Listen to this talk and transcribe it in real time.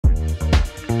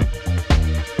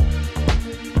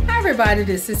everybody,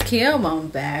 this is Kim. I'm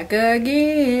back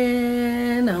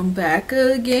again. I'm back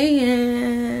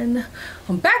again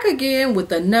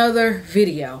with another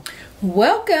video.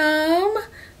 Welcome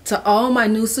to all my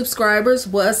new subscribers.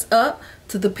 What's up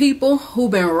to the people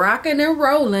who've been rocking and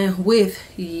rolling with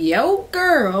yo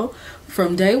girl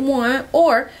from day one,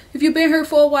 or if you've been here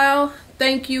for a while,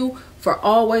 thank you for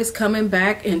always coming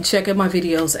back and checking my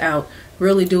videos out.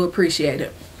 Really do appreciate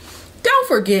it. Don't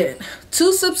forget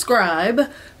to subscribe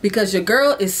because your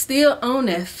girl is still on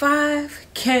that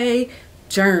 5K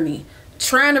journey,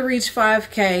 trying to reach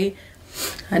 5K.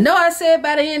 I know I said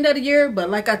by the end of the year, but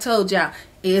like I told y'all,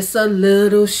 it's a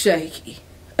little shaky.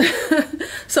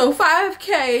 So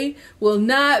 5K will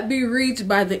not be reached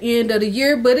by the end of the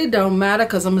year, but it don't matter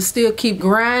because I'm going to still keep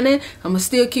grinding, I'm going to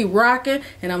still keep rocking,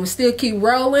 and I'm going to still keep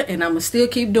rolling, and I'm going to still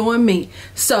keep doing me.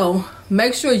 So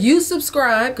make sure you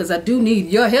subscribe because I do need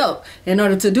your help in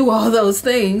order to do all those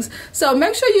things. So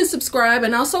make sure you subscribe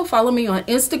and also follow me on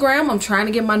Instagram. I'm trying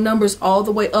to get my numbers all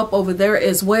the way up over there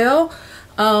as well.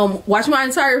 Watch my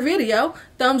entire video,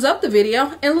 thumbs up the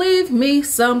video, and leave me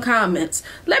some comments.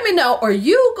 Let me know, are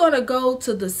you gonna go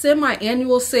to the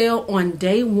semi-annual sale on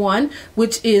day one,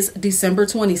 which is December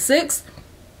 26th?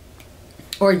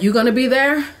 Or are you gonna be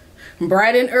there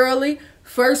bright and early,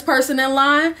 first person in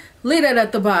line? Leave that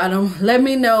at the bottom. Let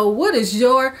me know, what is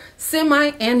your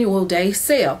semi-annual day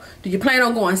sale? Do you plan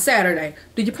on going Saturday?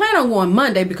 Do you plan on going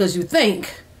Monday because you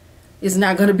think it's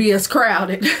not gonna be as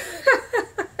crowded?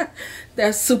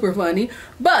 That's super funny,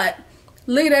 but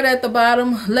leave that at the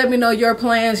bottom. Let me know your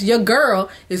plans. Your girl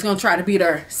is gonna try to be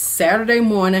there Saturday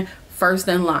morning, first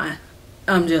in line.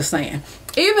 I'm just saying.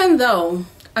 Even though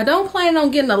I don't plan on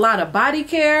getting a lot of body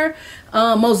care,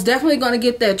 most definitely gonna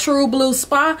get that True Blue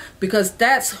Spa because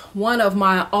that's one of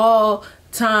my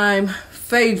all-time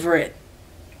favorite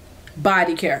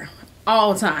body care.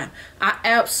 All time. I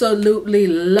absolutely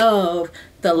love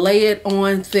the Lay It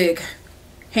On Thick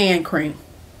hand cream.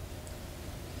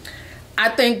 I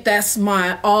think that's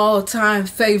my all-time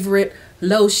favorite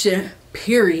lotion,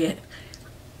 period.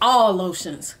 All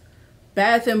lotions.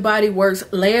 Bath and Body Works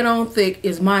Lay It On Thick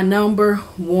is my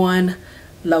 #1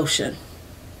 lotion.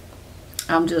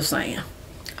 I'm just saying.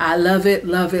 I love it,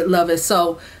 love it, love it.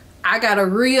 So I gotta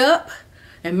re-up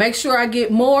and make sure I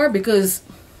get more because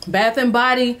Bath and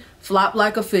Body flop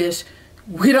like a fish.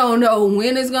 We don't know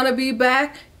when it's gonna be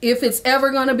back, if it's ever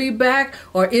gonna be back,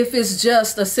 or if it's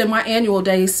just a semi-annual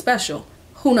day special.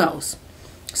 Who knows?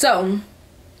 So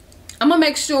I'm gonna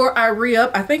make sure I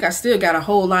re-up. I think I still got a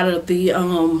whole lot of the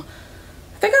I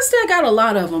think I still got a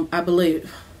lot of them, I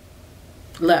believe,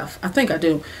 left. I think I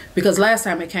do, because last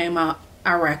time it came out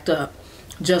I racked up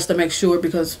just to make sure,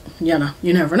 because you know,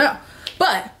 you never know.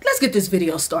 But let's get this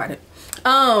video started.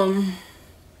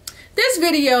 This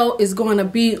video is going to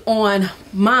be on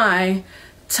my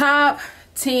top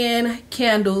 10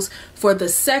 candles for the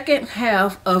second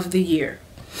half of the year.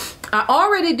 I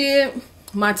already did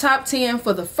my top 10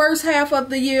 for the first half of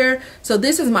the year, so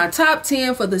this is my top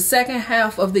 10 for the second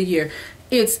half of the year.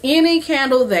 It's any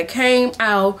candle that came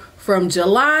out from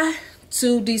July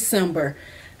to December.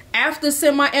 After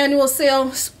semi-annual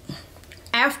sales,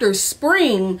 after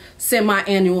spring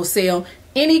semi-annual sale,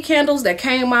 any candles that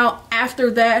came out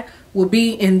after that will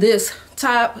be in this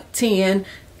top 10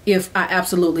 if I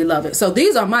absolutely love it. So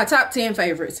these are my top 10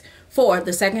 favorites for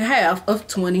the second half of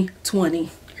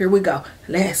 2020. Here we go.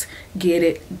 Let's get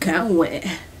it going.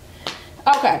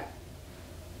 Okay.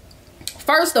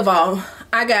 First of all,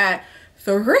 I got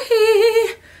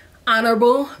 3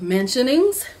 honorable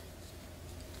mentionings.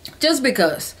 Just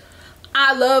because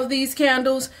I love these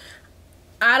candles.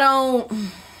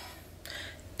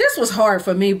 This was hard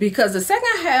for me because the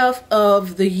second half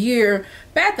of the year,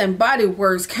 Bath and Body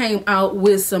Works came out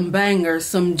with some bangers,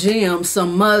 some gems,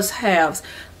 some must-haves,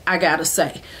 I gotta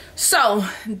say. So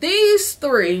these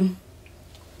 3,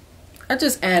 I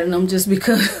just added them just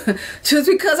because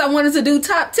I wanted to do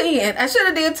top 10. I should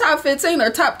have did top 15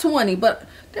 or top 20, but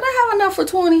did I have enough for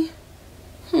 20?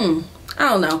 I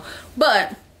don't know.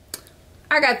 But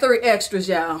I got 3 extras,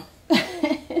 y'all.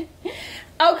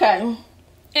 Okay.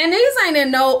 And these ain't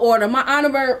in no order. My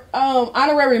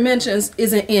honorary mentions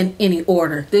isn't in any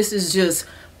order. This is just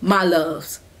my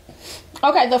loves.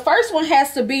 Okay, the first one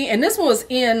has to be, and this one was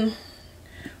in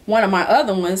one of my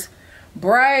other ones,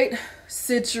 Bright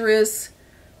Citrus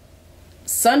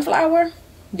Sunflower.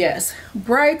 Yes,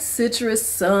 Bright Citrus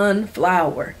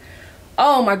Sunflower.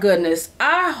 Oh my goodness.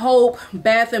 I hope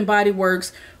Bath and Body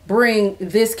Works bring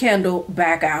this candle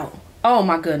back out. Oh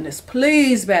my goodness.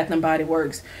 Please, Bath and Body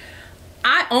Works.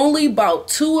 I only bought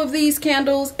 2 of these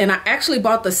candles, and I actually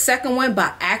bought the second one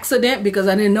by accident because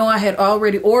I didn't know I had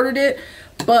already ordered it.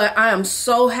 but I am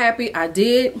so happy I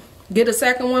did get a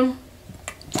second one.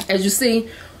 As you see,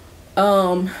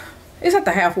 it's at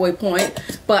the halfway point,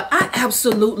 but I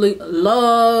absolutely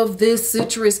love this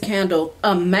citrus candle.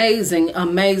 Amazing,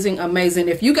 amazing, amazing.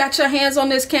 If you got your hands on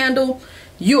this candle,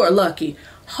 you are lucky.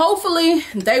 Hopefully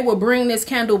they will bring this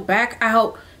candle back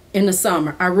out in the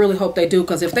summer. I really hope they do,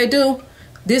 because if they do,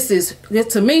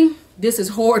 to me, this is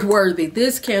hoard worthy.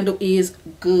 This candle is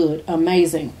good.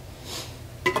 Amazing.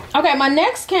 Okay, my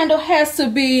next candle has to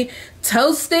be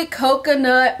Toasted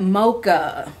Coconut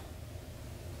Mocha.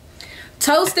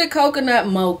 Toasted Coconut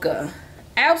Mocha.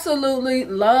 Absolutely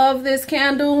love this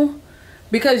candle,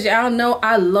 because y'all know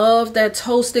I love that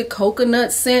toasted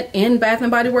coconut scent in Bath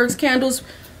 & Body Works candles.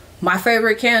 My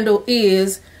favorite candle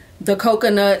is the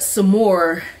Coconut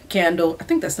S'more candle. I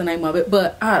think that's the name of it,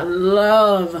 but I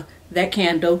love that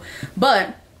candle.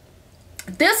 But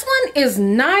this one is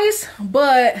nice,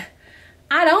 but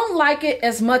I don't like it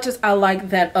as much as I like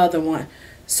that other one.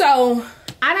 So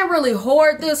I didn't really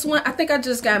hoard this one. I think I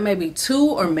just got maybe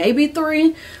 2 or maybe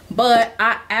 3, but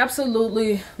I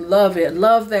absolutely love it.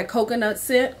 Love that coconut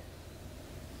scent.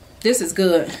 This is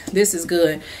good. This is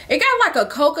good. It got like a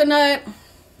coconut,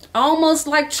 almost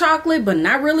like chocolate, but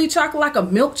not really chocolate, like a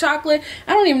milk chocolate.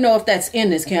 I don't even know if that's in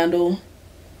this candle,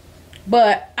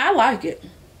 but I like it.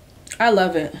 I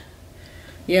love it.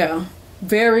 Yeah,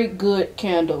 very good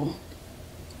candle.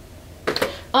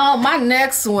 My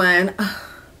next one,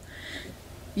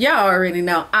 y'all already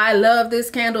know I love this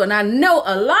candle, and I know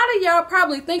a lot of y'all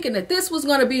probably thinking that this was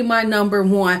going to be my number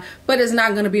 1, but it's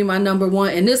not going to be my number 1.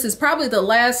 And this is probably the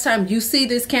last time you see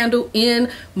this candle in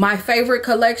my favorite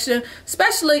collection,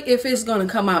 especially if it's going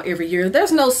to come out every year.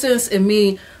 There's no sense in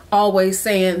me always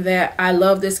saying that I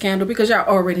love this candle, because y'all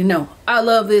already know I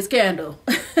love this candle.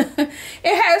 It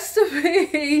has to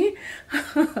be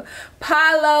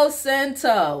Palo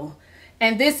Santo,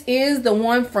 and this is the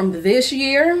one from this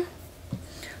year.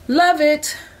 Love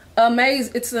it.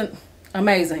 Amazing. It's an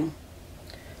amazing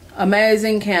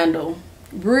candle.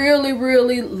 Really,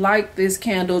 really like this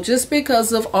candle, just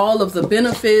because of all of the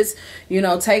benefits, you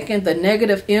know, taking the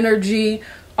negative energy,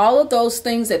 all of those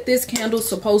things that this candle is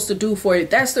supposed to do for you.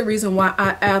 That's the reason why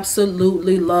I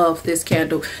absolutely love this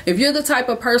candle. If you're the type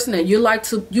of person that you like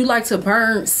to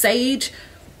burn sage,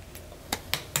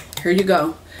 here you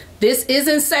go. This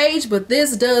isn't sage, but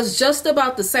this does just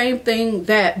about the same thing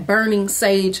that burning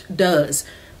sage does.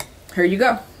 Here you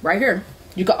go, right here.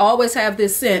 You can always have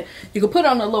this scent. You can put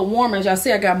on a little warmer. As y'all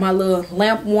see, I got my little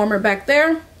lamp warmer back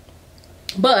there.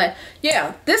 But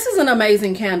yeah, this is an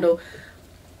amazing candle.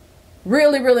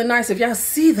 Really, really nice. If y'all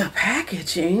see the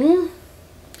packaging,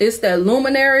 it's that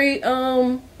luminary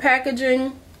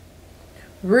packaging.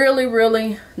 Really,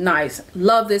 really nice.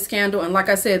 Love this candle. And like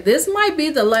I said, this might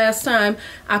be the last time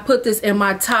I put this in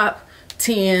my top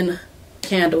 10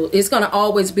 candle. It's going to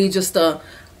always be just a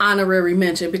honorary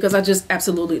mention, because I just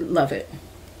absolutely love it.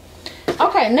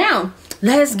 Okay, now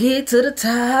let's get to the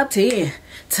top 10.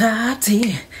 Top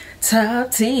 10. Top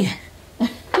 10.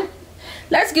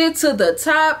 Let's get to the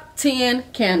top 10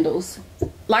 candles.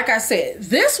 Like I said,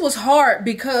 this was hard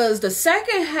because the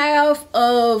second half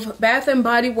of Bath &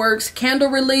 Body Works candle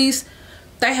release,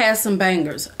 they had some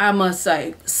bangers, I must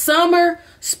say.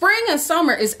 Spring and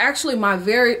summer is actually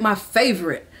my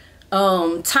favorite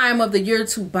time of the year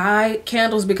to buy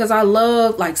candles, because I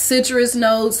love like citrus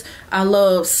notes, I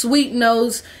love sweet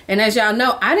notes. And as y'all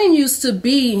know, I didn't used to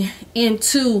be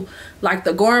into like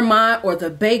the gourmand or the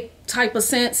baked type of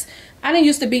scents. I didn't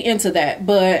used to be into that,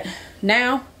 but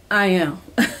now I am.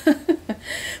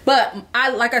 But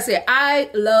like I said, I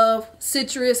love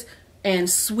citrus and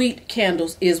sweet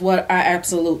candles is what I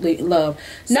absolutely love.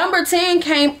 Number 10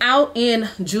 came out in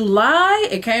July.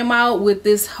 It came out with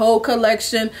this whole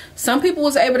collection. Some people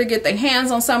was able to get their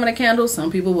hands on some of the candles,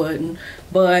 some people wouldn't,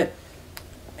 but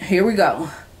here we go.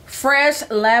 Fresh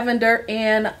lavender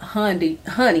and honey.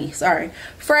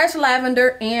 Fresh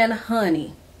lavender and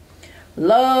honey.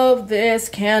 Love this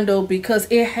candle because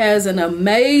it has an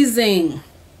amazing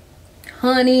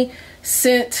honey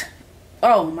scent.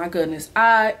 Oh my goodness,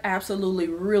 I absolutely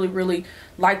really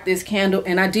like this candle,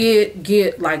 and I did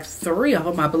get like 3 of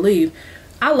them, I believe.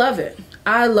 I love it.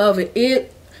 I love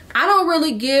it. I don't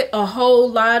really get a whole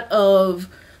lot of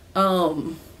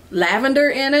lavender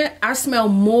in it. I smell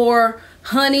more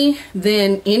honey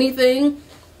than anything.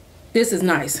 This is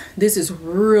nice. This is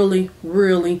really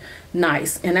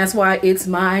nice, and that's why it's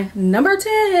my number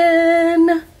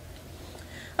 10.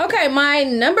 Okay, my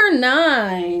number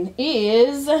 9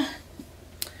 is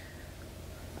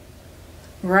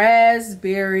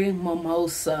Raspberry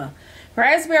Mimosa.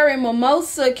 Raspberry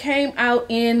Mimosa came out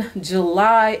in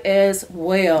July as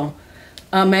well.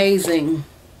 amazing.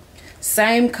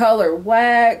 Same color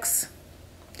wax.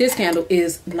 This candle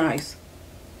is nice.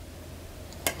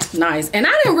 Nice. And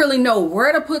I didn't really know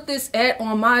where to put this at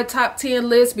on my top 10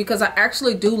 list because I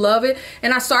actually do love it.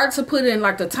 And I started to put it in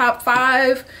like the top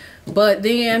 5, but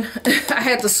then I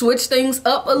had to switch things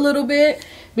up a little bit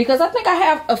because I think I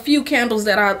have a few candles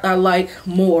that I like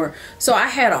more. So I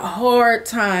had a hard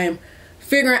time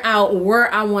figuring out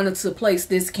where I wanted to place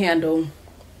this candle.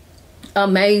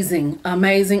 Amazing,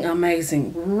 amazing,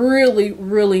 amazing. Really,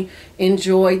 really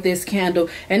enjoyed this candle.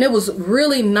 And it was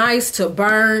really nice to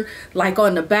burn like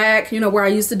on the back, you know, where I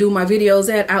used to do my videos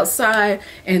at outside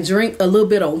and drink a little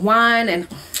bit of wine. And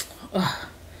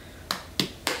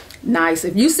nice.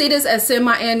 If you see this at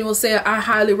semi-annual sale, I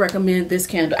highly recommend this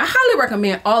candle. I highly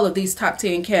recommend all of these top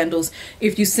 10 candles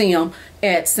if you see them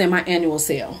at semi-annual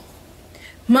sale.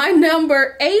 My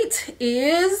number 8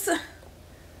 is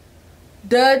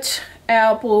Dutch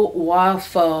Apple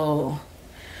Waffle.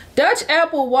 Dutch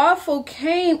Apple Waffle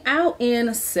came out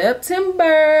in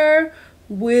September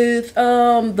with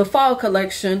the fall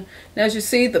collection. And as you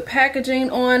see, the packaging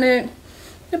on it,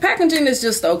 the packaging is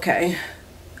just okay.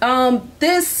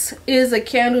 This is a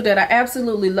candle that I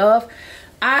absolutely love.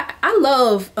 I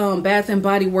love Bath and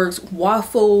Body Works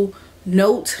waffle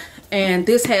note, and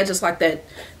this had just like that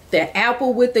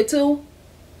apple with it too.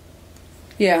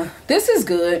 Yeah, this is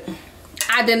good.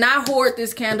 I did not hoard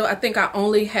this candle. I think I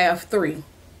only have 3.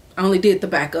 I only did the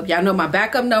backup. Y'all know my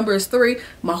backup number is 3.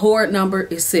 My hoard number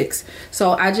is 6.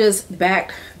 So I just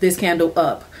backed this candle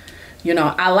up. You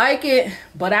know, I like it,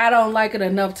 but I don't like it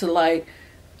enough to like,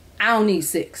 I don't need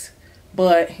 6.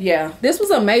 But yeah, this was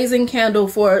an amazing candle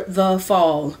for the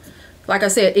fall. Like I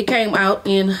said, it came out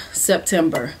in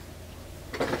September.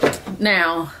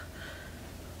 Now,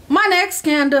 my next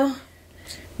candle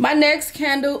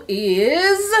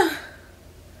is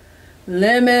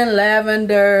lemon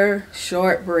lavender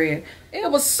shortbread.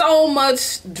 It was so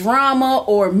much drama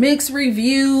or mixed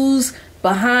reviews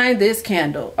behind this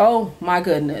candle. Oh my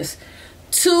goodness.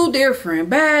 2 different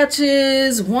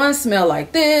batches. One smell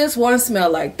like this, one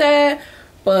smell like that.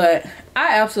 But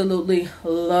I absolutely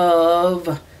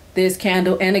love this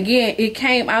candle. And again, it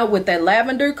came out with that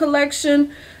lavender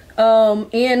collection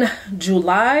in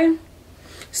July.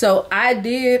 So I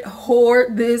did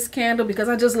hoard this candle because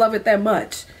I just love it that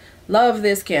much. Love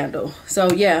this candle.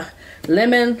 So yeah,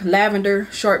 lemon lavender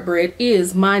shortbread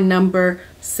is my number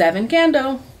 7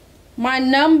 candle. My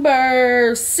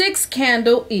number 6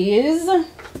 candle is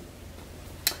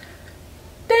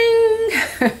ding.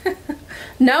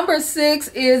 Number 6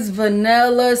 is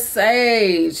vanilla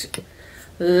sage.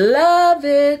 Love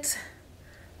it.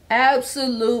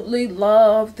 Absolutely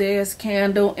love this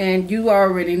candle, and you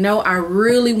already know I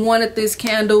really wanted this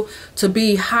candle to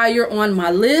be higher on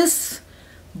my list,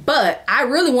 but I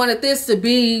really wanted this to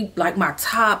be like my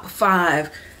top 5.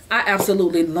 I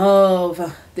absolutely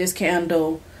love this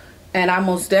candle, and I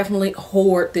most definitely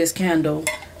hoard this candle.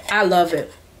 I love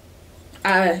it.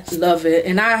 I love it.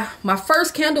 And my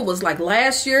first candle was like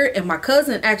last year, and my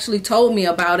cousin actually told me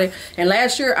about it. And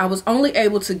last year I was only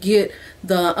able to get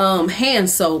the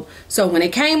hand soap. So when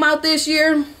it came out this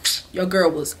year, your girl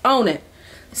was on it.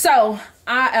 So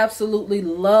I absolutely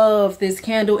love this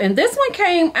candle. And this one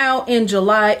came out in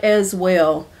July as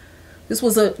well. This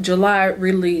was a July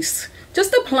release.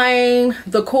 Just a plain,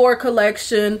 the core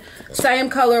collection,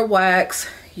 same color wax.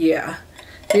 Yeah.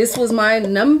 This was my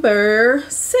number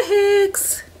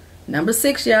 6. Number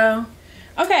 6, y'all.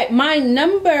 Okay, my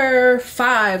number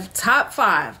 5, top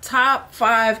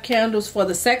 5 candles for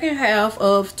the second half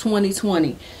of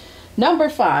 2020. Number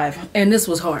 5, and this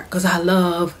was hard because I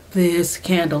love this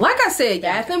candle. Like I said,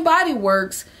 Bath and Body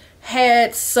Works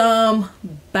had some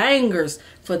bangers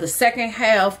for the second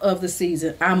half of the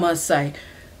season, I must say.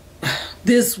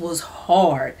 This was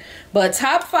hard. But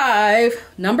top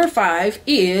 5, number 5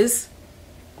 is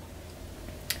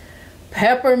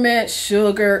peppermint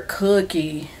sugar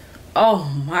cookie. Oh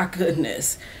my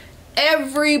goodness.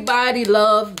 Everybody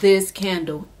loved this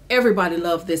candle. Everybody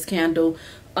loved this candle.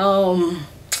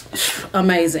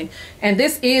 Amazing. And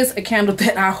this is a candle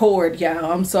that I hoard,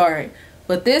 y'all. I'm sorry.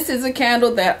 But this is a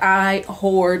candle that I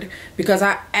hoard because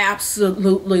I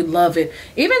absolutely love it.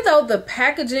 Even though the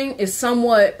packaging is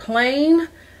somewhat plain,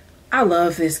 I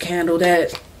love this candle. To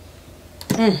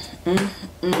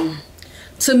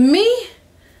me,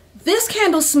 this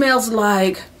candle smells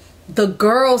like the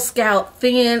Girl Scout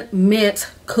Thin Mint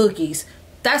cookies.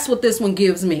 That's what this one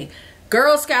gives me.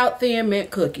 Girl Scout Thin Mint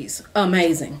cookies.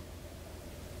 Amazing.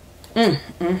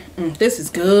 This is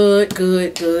good,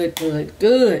 good, good, good,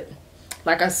 good.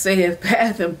 Like I said,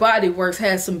 Bath and Body Works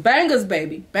has some bangers,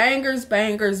 baby. Bangers,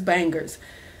 bangers, bangers.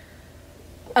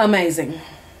 Amazing.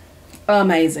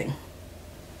 Amazing.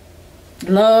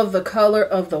 Love the color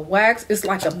of the wax. It's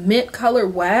like a mint color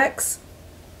wax.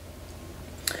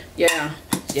 Yeah.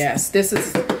 Yes, this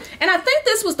is, and I think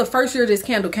this was the first year this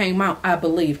candle came out, I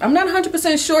believe. I'm not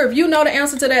 100% sure. If you know the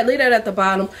answer to that, leave that at the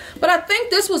bottom. But I think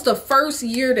this was the first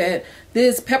year that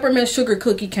this peppermint sugar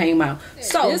cookie came out.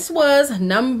 So this was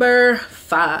number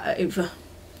 5.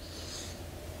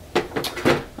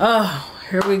 Oh,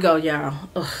 here we go, y'all.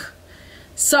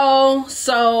 So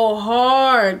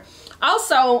hard.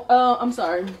 Also, I'm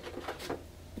sorry.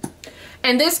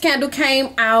 And this candle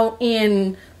came out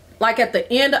in like at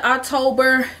the end of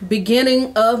October,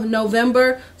 beginning of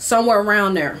November, somewhere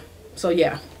around there. So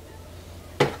yeah.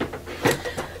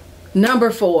 Number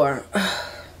 4.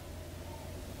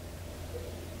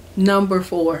 Number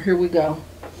 4, here we go.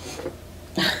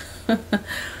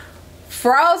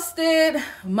 Frosted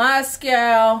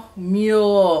Moscow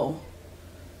Mule.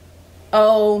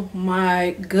 Oh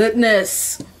my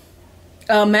goodness.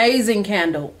 Amazing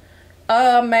candle.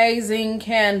 Amazing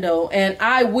candle. And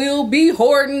I will be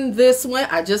hoarding this one.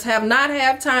 I just have not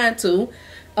had time to.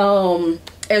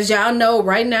 As y'all know,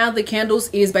 right now the candles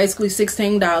is basically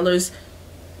 $16.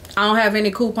 I don't have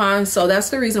any coupons, so that's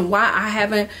the reason why I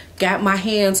haven't got my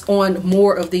hands on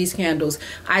more of these candles.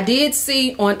 I did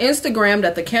see on Instagram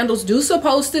that the candles do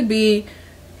supposed to be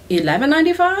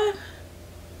 $11.95.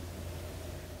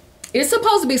 It's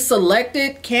supposed to be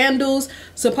selected candles,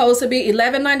 supposed to be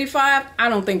 $11.95. I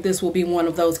don't think this will be one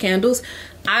of those candles.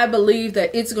 I believe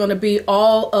that it's going to be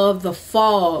all of the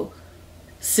fall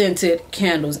scented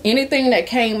candles. Anything that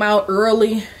came out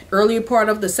earlier part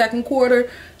of the second quarter,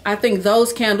 I think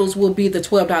those candles will be the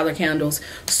 $12 candles.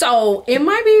 So it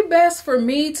might be best for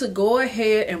me to go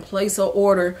ahead and place an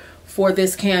order for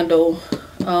this candle,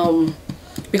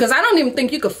 because I don't even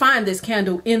think you could find this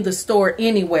candle in the store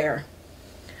anywhere.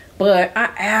 But I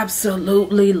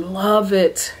absolutely love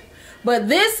it. But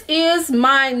this is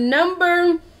my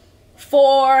number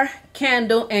 4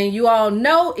 candle, and you all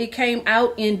know it came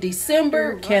out in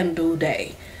December, Candle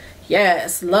Day.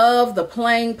 Yes, love the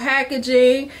plain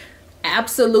packaging.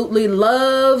 Absolutely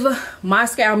love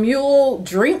Moscow Mule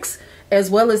drinks,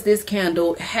 as well as this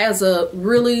candle. It has a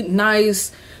really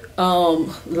nice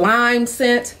lime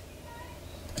scent.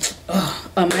 Oh,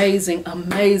 amazing,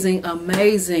 amazing,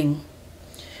 amazing.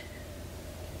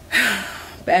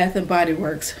 Bath and Body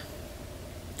Works.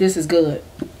 This is good.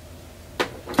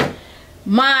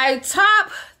 My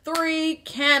top 3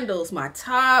 candles. My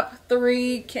top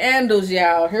 3 candles,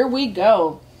 y'all. Here we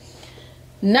go.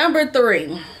 Number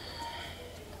 3.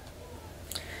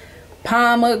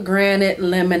 Pomegranate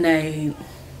lemonade.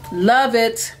 Love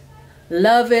it.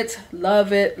 Love it.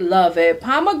 Love it. Love it.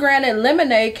 Pomegranate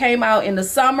lemonade came out in the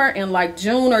summer in like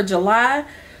June or July.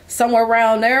 Somewhere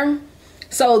around there.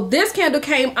 So this candle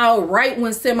came out right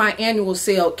when semi-annual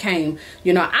sale came.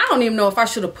 You know, I don't even know if I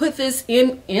should have put this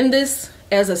in this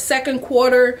as a second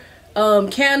quarter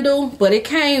candle, but it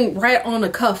came right on the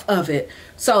cuff of it.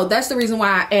 So that's the reason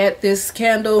why I add this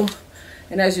candle.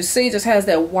 And as you see, it just has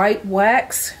that white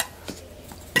wax.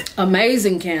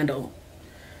 Amazing candle.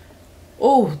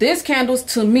 Oh, this candle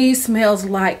to me smells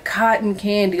like cotton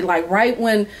candy. Like right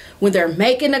when they're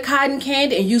making the cotton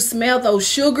candy and you smell those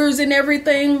sugars and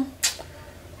everything.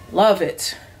 Love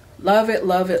it. Love it,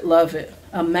 love it, love it.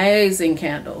 Amazing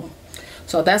candle.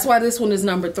 So that's why this one is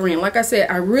number 3. And like I said,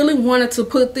 I really wanted to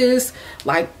put this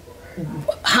like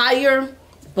higher,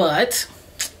 but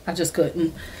I just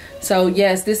couldn't. So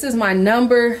yes, this is my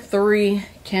number 3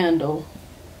 candle.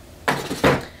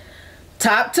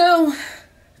 Top 2.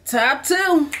 Top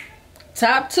 2.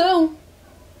 Top 2.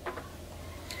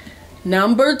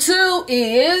 Number 2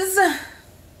 is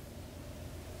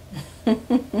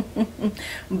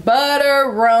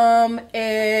butter rum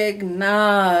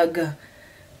eggnog.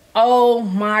 Oh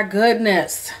my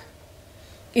goodness.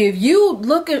 If you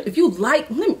like,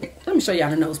 let me show y'all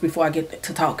the notes before I get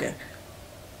to talking.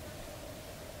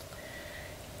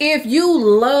 If you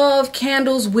love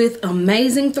candles with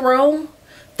amazing throw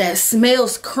that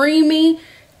smells creamy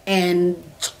and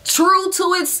true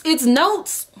to its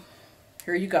notes,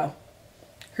 here you go.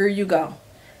 Here you go.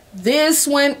 This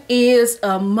one is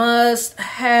a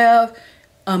must-have.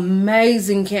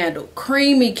 Amazing candle,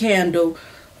 creamy candle.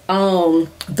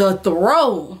 The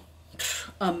throw,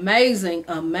 amazing,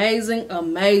 amazing,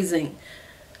 amazing.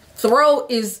 Throw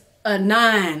is a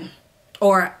 9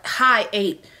 or high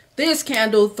 8. This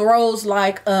candle throws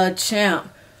like a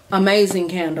champ. Amazing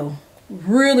candle.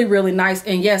 Really, really nice.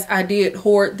 And yes, I did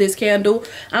hoard this candle.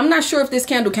 I'm not sure if this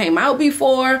candle came out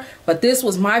before, but this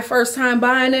was my first time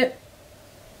buying it.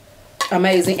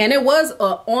 Amazing. And it was an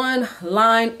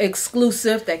online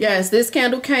exclusive. Yes, this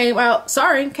candle came out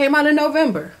in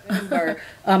November.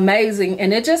 Amazing.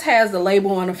 And it just has the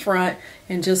label on the front,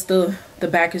 and just the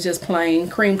back is just plain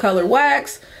cream colored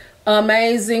wax.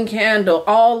 Amazing candle.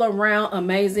 All around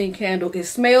amazing candle. It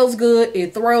smells good.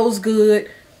 It throws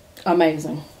good.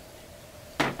 Amazing.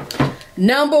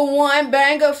 Number one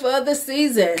banger for the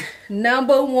season.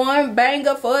 Number one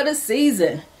banger for the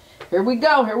season. Here we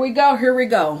go. Here we go. Here we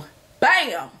go.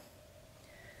 Bam!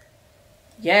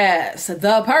 Yes,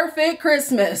 the perfect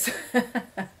Christmas.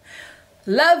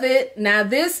 Love it. Now,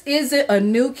 this isn't a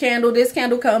new candle. This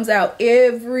candle comes out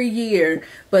every year.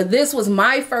 But this was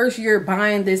my first year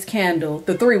buying this candle,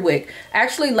 the 3-wick.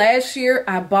 Actually, last year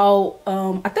I bought,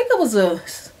 I think it was a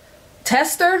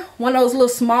tester, one of those little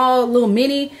small, little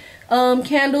mini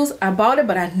candles. I bought it,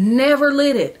 but I never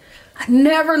lit it. I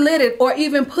never lit it or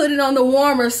even put it on the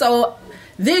warmer. So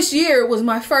this year was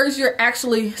my first year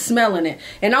actually smelling it.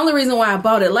 And the only reason why I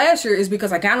bought it last year is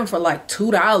because I got them for like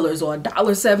 $2 or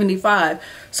 $1.75.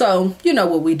 So you know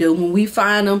what we do when we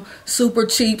find them super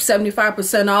cheap,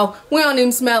 75% off. We don't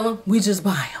even smell them. We just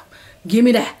buy them. Give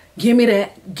me that. Give me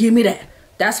that. Give me that.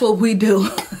 That's what we do.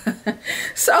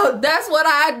 So that's what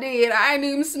I did. I didn't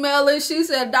even smell it. She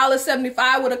said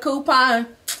 $1.75 with a coupon.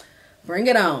 Bring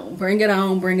it on. Bring it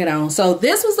on. Bring it on. So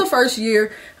this was the first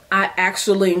year I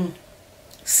actually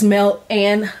smelled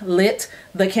and lit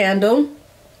the candle.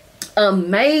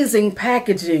 Amazing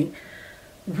packaging.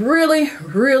 Really,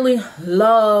 really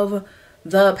love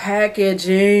the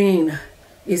packaging.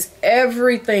 It's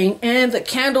everything, and the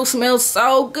candle smells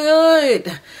so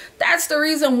good. That's the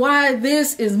reason why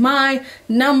this is my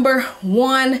number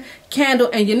one candle.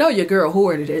 And you know your girl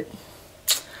hoarded it.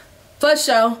 For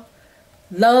sure.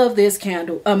 Love this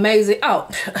candle. Amazing. Oh,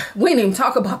 we didn't even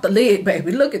talk about the lid,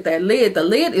 baby. Look at that lid. The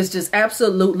lid is just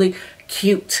absolutely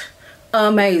cute.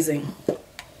 Amazing.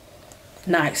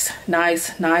 Nice,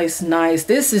 nice, nice, nice.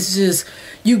 This is just,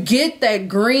 you get that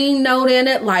green note in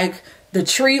it, like the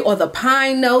tree or the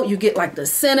pine note. You get like the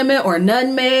cinnamon or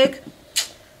nutmeg.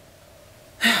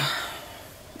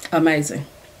 Amazing.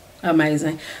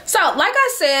 Amazing. So like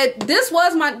I said, this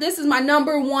is my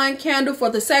number one candle for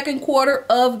the second quarter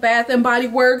of Bath and Body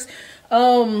Works.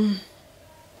 I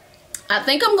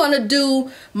think I'm gonna do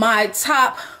my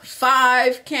top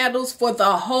 5 candles for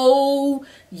the whole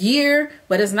year,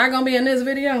 but it's not gonna be in this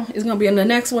video. It's gonna be in the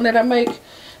next one that I make.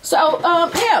 So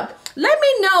yeah, let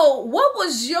me know what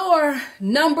was your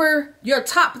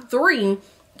top 3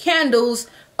 candles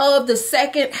of the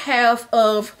second half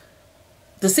of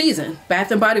the season, Bath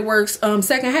and Body Works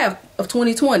second half of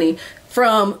 2020,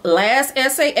 from last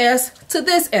SAS to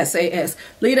this SAS.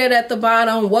 Leave that at the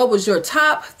bottom. What was your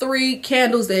top 3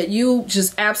 candles that you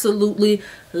just absolutely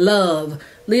love?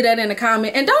 Leave that in the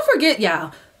comment. And don't forget,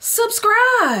 y'all,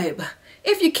 subscribe.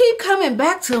 If you keep coming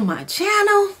back to my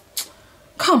channel,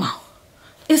 come on.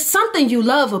 It's something you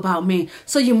love about me,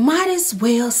 so you might as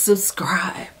well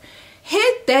subscribe.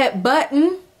 Hit that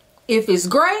button. If it's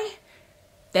gray,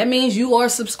 that means you are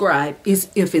subscribed.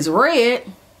 If it's red,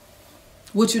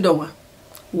 what you doing?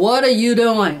 What are you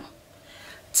doing?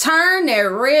 Turn that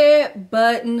red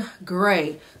button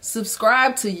gray.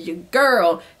 Subscribe to your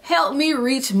girl. Help me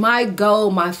reach my goal,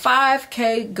 my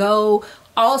 5K goal.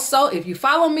 Also, if you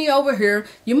follow me over here,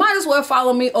 you might as well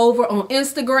follow me over on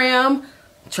Instagram.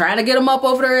 Try to get them up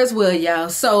over there as well, y'all.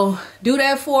 So do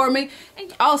that for me.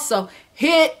 And also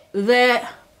hit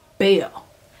that bell.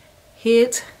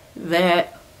 Hit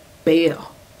that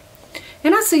bell.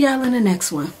 And I'll see y'all in the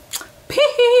next one. Peace.